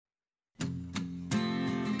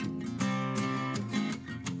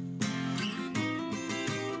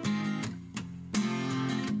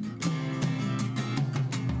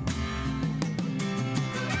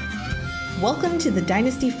Welcome to the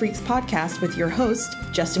Dynasty Freaks podcast with your host,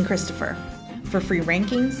 Justin Christopher. For free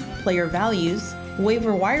rankings, player values,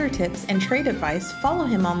 waiver wire tips, and trade advice, follow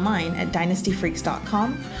him online at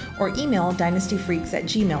dynastyfreaks.com or email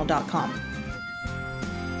dynastyfreaks@gmail.com.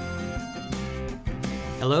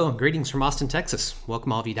 Hello and greetings from Austin, Texas.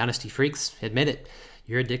 Welcome all of you Dynasty Freaks. Admit it,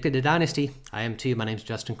 you're addicted to Dynasty. I am too. My name's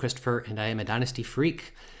Justin Christopher and I am a Dynasty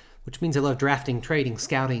Freak, which means I love drafting, trading,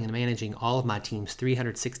 scouting, and managing all of my teams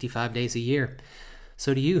 365 days a year.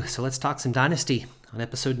 So do you. So let's talk some Dynasty on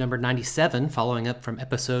episode number 97, following up from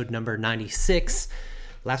episode number 96.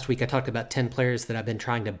 Last week I talked about 10 players that I've been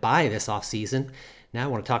trying to buy this offseason. Now I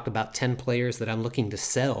want to talk about 10 players that I'm looking to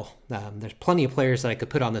sell. There's plenty of players that I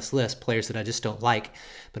could put on this list, players that I just don't like.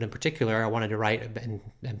 But in particular, I wanted to write and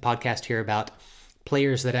podcast here about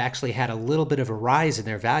players that actually had a little bit of a rise in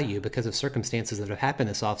their value because of circumstances that have happened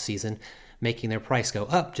this offseason, making their price go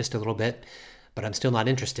up just a little bit, but I'm still not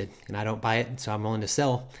interested and I don't buy it, so I'm willing to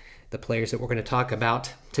sell the players that we're going to talk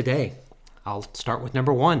about today. I'll start with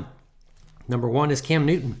number one. Number one is Cam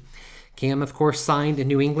Newton. Cam, of course, signed in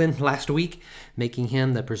New England last week, making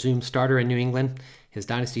him the presumed starter in New England. His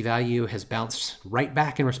dynasty value has bounced right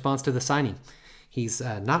back in response to the signing. He's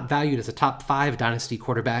not valued as a top 5 dynasty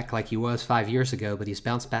quarterback like he was 5 years ago, but he's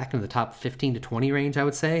bounced back into the top 15 to 20 range, I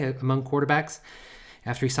would say, among quarterbacks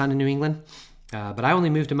after he signed in New England. But I only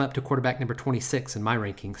moved him up to quarterback number 26 in my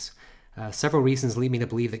rankings. Several reasons lead me to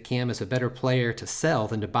believe that Cam is a better player to sell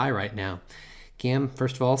than to buy right now. Cam,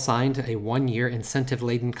 first of all, signed a 1-year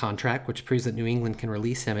incentive-laden contract, which proves that New England can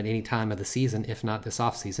release him at any time of the season, if not this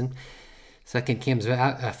offseason. Second, Cam's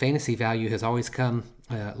fantasy value has always come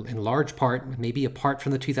in large part, maybe apart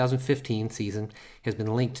from the 2015 season, has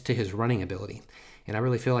been linked to his running ability. And I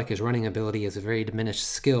really feel like his running ability is a very diminished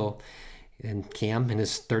skill. And Cam, in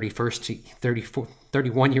his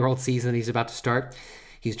 31-year-old season he's about to start,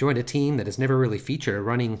 he's joined a team that has never really featured a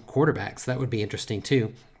running quarterback, so that would be interesting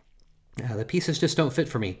too. The pieces just don't fit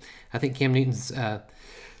for me. I think Cam Newton's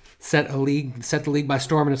set the league by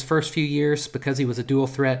storm in his first few years because he was a dual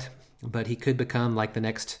threat, but he could become like the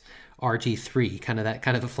next RG3, kind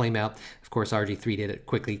of a flame out. Of course, RG3 did it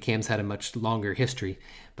quickly. Cam's had a much longer history,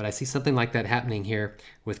 but I see something like that happening here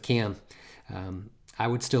with Cam. I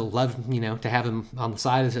would still love, to have him on the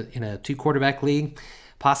side in a 2-quarterback league,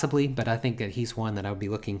 possibly, but I think that he's one that I would be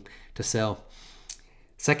looking to sell.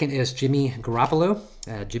 Second is Jimmy Garoppolo.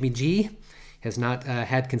 Jimmy G has not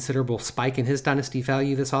had considerable spike in his dynasty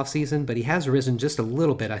value this offseason, but he has risen just a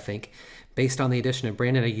little bit, I think, based on the addition of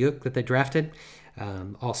Brandon Ayuk that they drafted.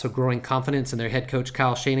 Also growing confidence in their head coach,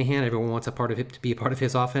 Kyle Shanahan. Everyone wants to be a part of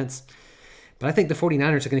his offense. But I think the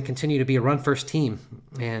 49ers are going to continue to be a run-first team,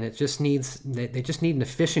 and they just need an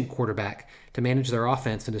efficient quarterback to manage their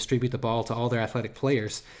offense and distribute the ball to all their athletic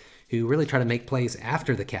players who really try to make plays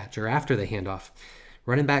after the catch or after the handoff.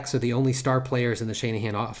 Running backs are the only star players in the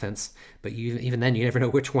Shanahan offense, but even then, you never know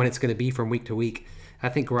which one it's going to be from week to week. I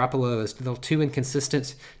think Garoppolo is still too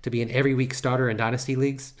inconsistent to be an every-week starter in dynasty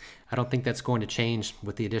leagues. I don't think that's going to change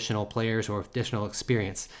with the additional players or additional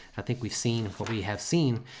experience. I think we've seen what we have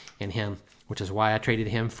seen in him, which is why I traded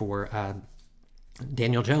him for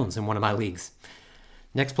Daniel Jones in one of my leagues.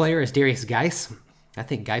 Next player is Derrius Guice. I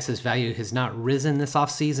think Guice's value has not risen this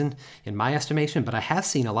offseason in my estimation, but I have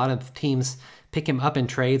seen a lot of teams pick him up in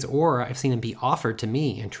trades, or I've seen him be offered to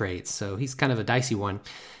me in trades, so he's kind of a dicey one.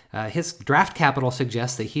 His draft capital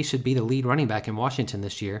suggests that he should be the lead running back in Washington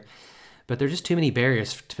this year, but there's just too many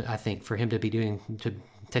barriers, I think, for him to be to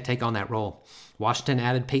take on that role. Washington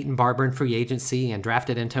added Peyton Barber in free agency and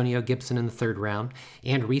drafted Antonio Gibson in the 3rd round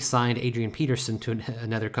and re-signed Adrian Peterson to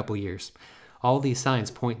another couple years. All these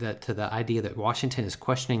signs point to the idea that Washington is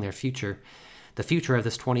questioning the future of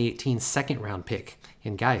this 2018 second-round pick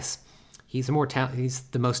in Guice. He's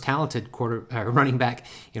the most talented running back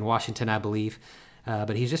in Washington, I believe,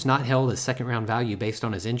 but he's just not held as second-round value based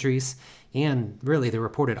on his injuries and really the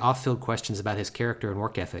reported off-field questions about his character and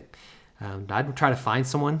work ethic. I'd try to find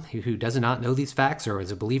someone who does not know these facts or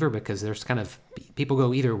is a believer, because there's people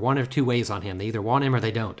go either one of two ways on him. They either want him or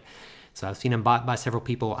they don't. So I've seen him bought by several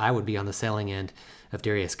people. I would be on the selling end of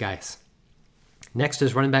Derrius Guice. Next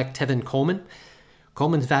is running back Tevin Coleman.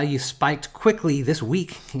 Coleman's value spiked quickly this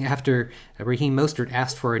week after Raheem Mostert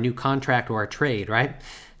asked for a new contract or a trade, right?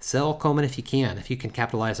 Sell Coleman if you can. If you can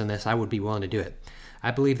capitalize on this, I would be willing to do it.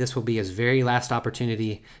 I believe this will be his very last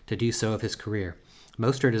opportunity to do so of his career.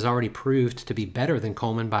 Mostert has already proved to be better than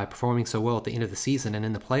Coleman by performing so well at the end of the season and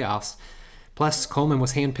in the playoffs. Plus, Coleman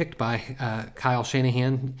was handpicked by Kyle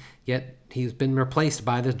Shanahan, yet he's been replaced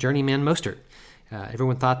by the journeyman Mostert.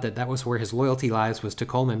 Everyone thought that was where his loyalty lies, was to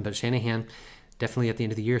Coleman, but Shanahan definitely at the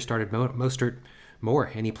end of the year started Mostert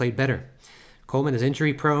more, and he played better. Coleman is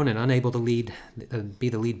injury prone and unable to be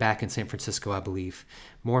the lead back in San Francisco, I believe.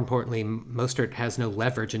 More importantly, Mostert has no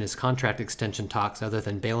leverage in his contract extension talks other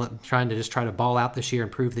than trying to ball out this year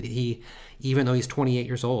and prove that he, even though he's 28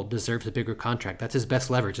 years old, deserves a bigger contract. That's his best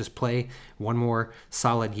leverage, just play one more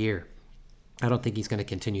solid year. I don't think he's going to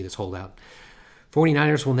continue this holdout.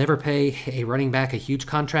 49ers will never pay a running back a huge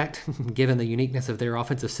contract, given the uniqueness of their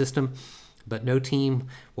offensive system, but no team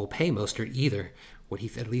will pay Mostert either, what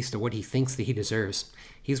he thinks that he deserves.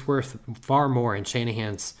 He's worth far more in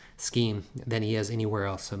Shanahan's scheme than he is anywhere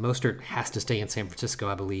else. So Mostert has to stay in San Francisco,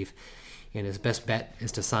 I believe, and his best bet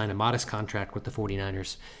is to sign a modest contract with the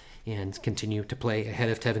 49ers and continue to play ahead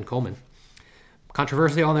of Tevin Coleman.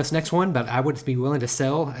 Controversial on this next one, but I would be willing to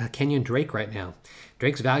sell Kenyon Drake right now.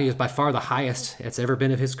 Drake's value is by far the highest it's ever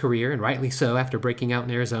been of his career, and rightly so after breaking out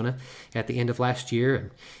in Arizona at the end of last year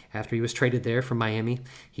and after he was traded there from Miami.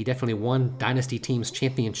 He definitely won dynasty teams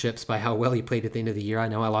championships by how well he played at the end of the year. I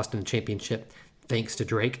know I lost in the championship thanks to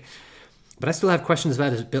Drake, but I still have questions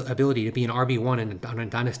about his ability to be an RB1 in a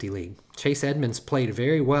dynasty league. Chase Edmonds played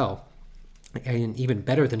very well and even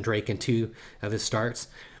better than Drake in two of his starts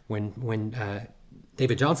when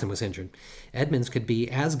David Johnson was injured. Edmonds could be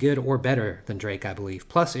as good or better than Drake, I believe.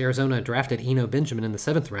 Plus, Arizona drafted Eno Benjamin in the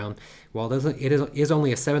 7th round. While it is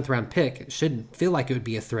only a 7th round pick, it shouldn't feel like it would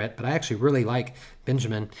be a threat, but I actually really like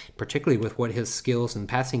Benjamin, particularly with what his skills and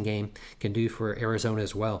passing game can do for Arizona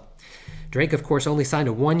as well. Drake, of course, only signed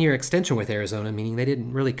a 1-year extension with Arizona, meaning they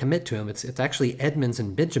didn't really commit to him. It's actually Edmonds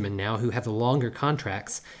and Benjamin now who have the longer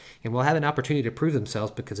contracts and will have an opportunity to prove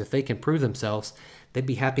themselves, because if they can prove themselves, they'd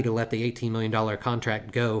be happy to let the $18 million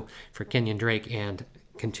contract go for Kenyon Drake and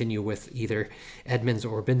continue with either Edmonds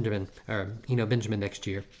or Benjamin next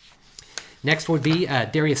year. Next would be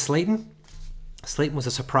Darius Slayton. Slayton was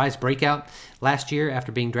a surprise breakout last year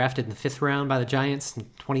after being drafted in the 5th round by the Giants in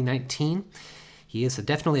 2019. He is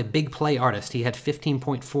definitely a big play artist. He had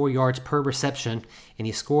 15.4 yards per reception, and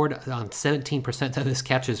he scored on 17% of his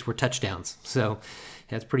catches were touchdowns. So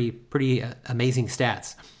that's pretty amazing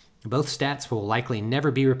stats. Both stats will likely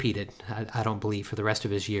never be repeated, I don't believe, for the rest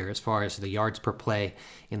of his year as far as the yards per play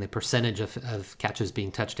and the percentage of catches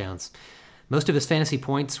being touchdowns. Most of his fantasy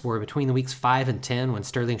points were between the weeks 5 and 10 when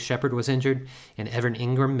Sterling Shepard was injured, and Evan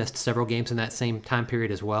Ingram missed several games in that same time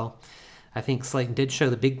period as well. I think Slayton did show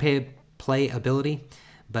the big play ability,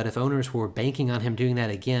 but if owners were banking on him doing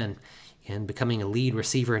that again and becoming a lead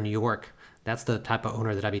receiver in New York, that's the type of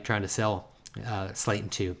owner that I'd be trying to sell Slayton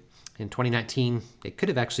to. In 2019, it could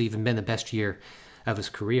have actually even been the best year of his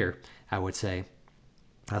career, I would say.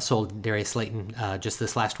 I sold Darius Slayton just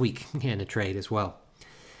this last week in a trade as well.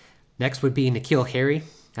 Next would be N'Keal Harry.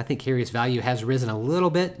 I think Harry's value has risen a little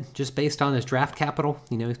bit just based on his draft capital.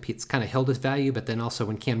 It's kind of held his value, but then also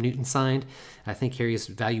when Cam Newton signed, I think Harry's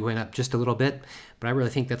value went up just a little bit, but I really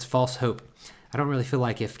think that's false hope. I don't really feel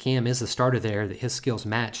like if Cam is the starter there, that his skills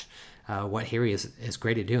match what Harry is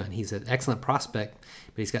great at doing. He's an excellent prospect,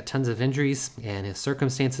 but he's got tons of injuries, and his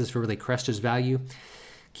circumstances have really crushed his value.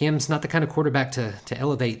 Cam's not the kind of quarterback to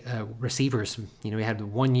elevate receivers. He had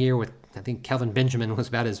 1 year with, I think Kelvin Benjamin was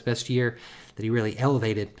about his best year that he really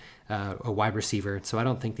elevated a wide receiver. So I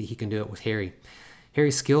don't think that he can do it with Harry.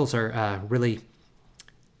 Harry's skills are really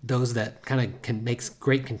those that kind of can makes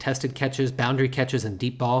great contested catches, boundary catches, and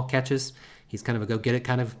deep ball catches. He's kind of a go-get-it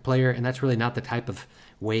kind of player, and that's really not the type of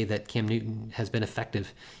way that Cam Newton has been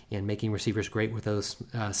effective in making receivers great with those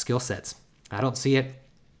skill sets. I don't see it.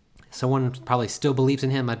 Someone probably still believes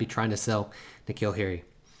in him. I'd be trying to sell N'Keal Harry.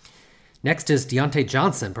 Next is Deontay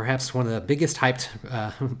Johnson, perhaps one of the biggest hyped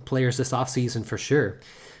players this offseason for sure.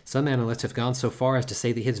 Some analysts have gone so far as to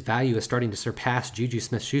say that his value is starting to surpass Juju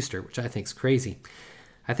Smith-Schuster, which I think is crazy.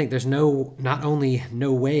 I think there's not only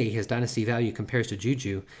no way his dynasty value compares to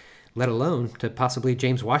Juju, let alone to possibly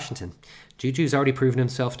James Washington. Juju's already proven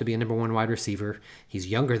himself to be a number 1 wide receiver. He's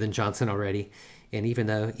younger than Johnson already, and even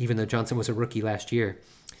though Johnson was a rookie last year.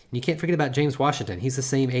 And you can't forget about James Washington. He's the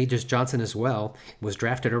same age as Johnson as well, was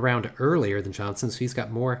drafted around earlier than Johnson, so he's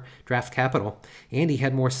got more draft capital, and he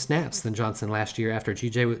had more snaps than Johnson last year after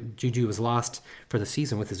Juju was lost for the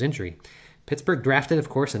season with his injury. Pittsburgh drafted, of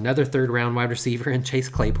course, another 3rd-round wide receiver in Chase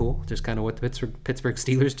Claypool, just kind of what the Pittsburgh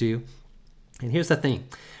Steelers do. And here's the thing.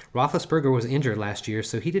 Roethlisberger was injured last year,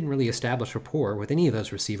 so he didn't really establish rapport with any of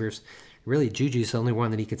those receivers. Really, Juju's the only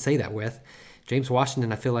one that he could say that with. James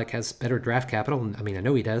Washington, I feel like, has better draft capital. I mean, I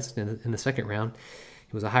know he does in the 2nd round.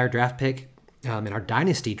 He was a higher draft pick in our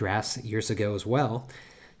dynasty drafts years ago as well.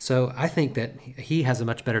 So I think that he has a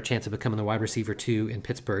much better chance of becoming the wide receiver 2 in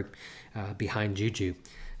Pittsburgh behind Juju.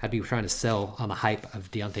 I'd be trying to sell on the hype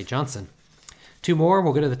of Deontay Johnson. 2 more.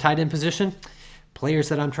 We'll go to the tight end position. players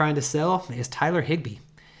that I'm trying to sell is Tyler Higbee.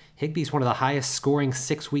 Higbee's one of the highest scoring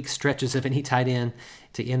 6-week stretches of any tight end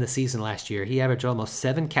to end the season last year. He averaged almost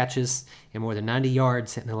 7 catches and more than 90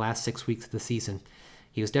 yards in the last 6 weeks of the season.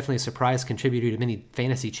 He was definitely a surprise contributor to many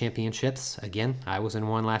fantasy championships. Again, I was in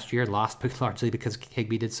one last year, lost largely because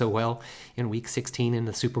Higbee did so well in week 16 in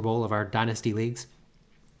the Super Bowl of our dynasty leagues.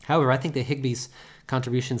 However, I think that Higbee's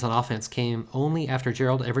contributions on offense came only after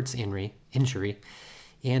Gerald Everett's injury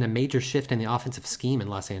and a major shift in the offensive scheme in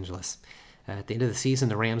Los Angeles. At the end of the season,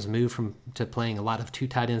 the Rams moved to playing a lot of 2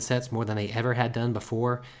 tight end sets, more than they ever had done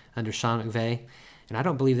before under Sean McVay. And I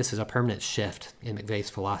don't believe this is a permanent shift in McVay's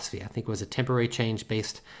philosophy. I think it was a temporary change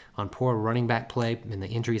based on poor running back play and the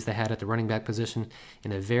injuries they had at the running back position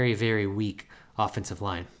and a very, very weak offensive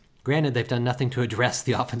line. Granted, they've done nothing to address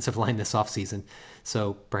the offensive line this offseason,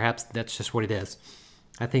 so perhaps that's just what it is.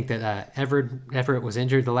 I think that Everett was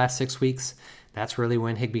injured the last 6 weeks. That's really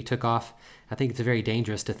when Higbee took off. I think it's very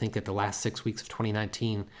dangerous to think that the last 6 weeks of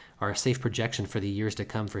 2019 are a safe projection for the years to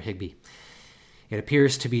come for Higbee. It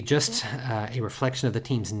appears to be just a reflection of the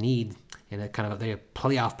team's need and a kind of the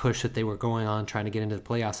playoff push that they were going on, trying to get into the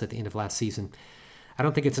playoffs at the end of last season. I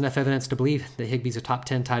don't think it's enough evidence to believe that Higbee's a top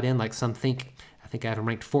 10 tight end like some think. I think I have him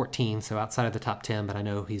ranked 14, so outside of the top 10, but I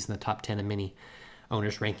know he's in the top 10 in many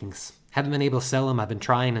owners' rankings. Haven't been able to sell him. I've been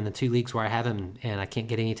trying in the 2 leagues where I have him, and I can't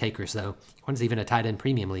get any takers, though. One's even a tight end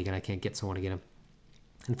premium league, and I can't get someone to get him.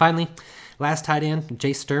 And finally, last tight end,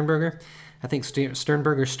 Jace Sternberger. I think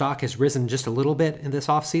Sternberger's stock has risen just a little bit in this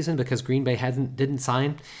offseason because Green Bay didn't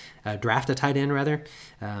draft a tight end,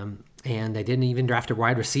 and they didn't even draft a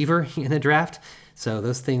wide receiver in the draft. So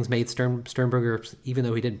those things made Sternberger, even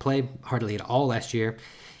though he didn't play hardly at all last year,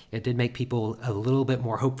 it did make people a little bit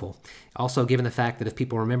more hopeful. Also, given the fact that if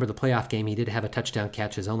people remember the playoff game, he did have a touchdown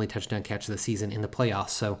catch, his only touchdown catch of the season in the playoffs.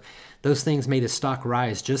 So those things made his stock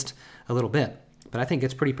rise just a little bit. But I think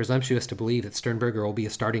it's pretty presumptuous to believe that Sternberger will be a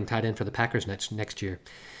starting tight end for the Packers next year,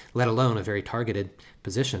 let alone a very targeted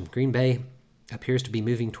position. Green Bay appears to be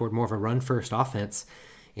moving toward more of a run-first offense,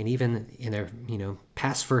 and even in their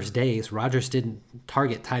past first days, Rodgers didn't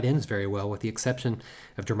target tight ends very well, with the exception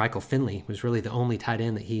of Jermichael Finley, who was really the only tight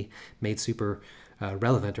end that he made super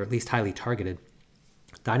relevant, or at least highly targeted.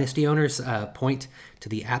 Dynasty owners point to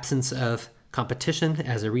the absence of competition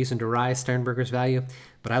as a reason to rise Sternberger's value,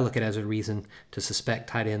 but I look at it as a reason to suspect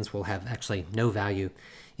tight ends will have actually no value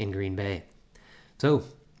in Green Bay. So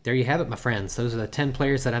there you have it, my friends. Those are the 10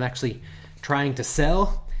 players that I'm actually trying to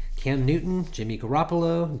sell. Cam Newton, Jimmy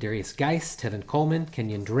Garoppolo, Darius Geis, Tevin Coleman,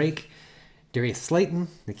 Kenyon Drake, Darius Slayton,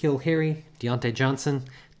 N'Keal Harry, Deontay Johnson,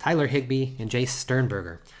 Tyler Higbee, and Jace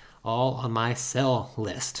Sternberger, all on my sell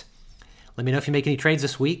list. Let me know if you make any trades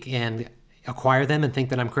this week and acquire them and think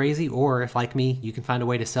that I'm crazy, or if, like me, you can find a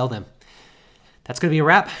way to sell them. That's going to be a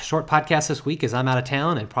wrap. Short podcast this week as I'm out of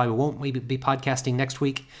town and probably won't be podcasting next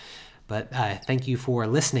week. But thank you for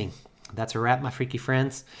listening. That's a wrap, my freaky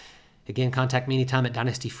friends. Again, contact me anytime at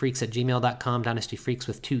dynastyfreaks@gmail.com. Dynastyfreaks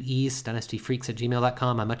with 2 E's.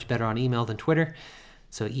 Dynastyfreaks@gmail.com. I'm much better on email than Twitter,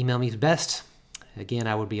 so email me is best. Again,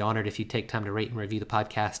 I would be honored if you take time to rate and review the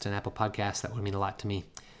podcast on Apple Podcasts. That would mean a lot to me.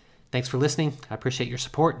 Thanks for listening. I appreciate your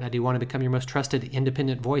support, and I do want to become your most trusted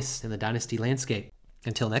independent voice in the Dynasty landscape.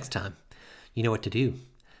 Until next time, you know what to do.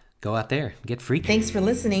 Go out there, get freaky. Thanks for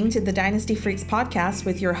listening to the Dynasty Freaks podcast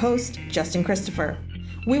with your host, Justin Christopher.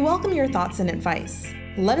 We welcome your thoughts and advice.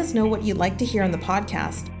 Let us know what you'd like to hear on the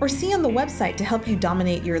podcast or see on the website to help you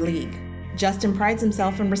dominate your league. Justin prides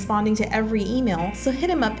himself in responding to every email, so hit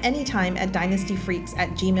him up anytime at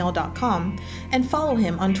dynastyfreaks@gmail.com and follow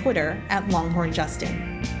him on Twitter @LonghornJustin.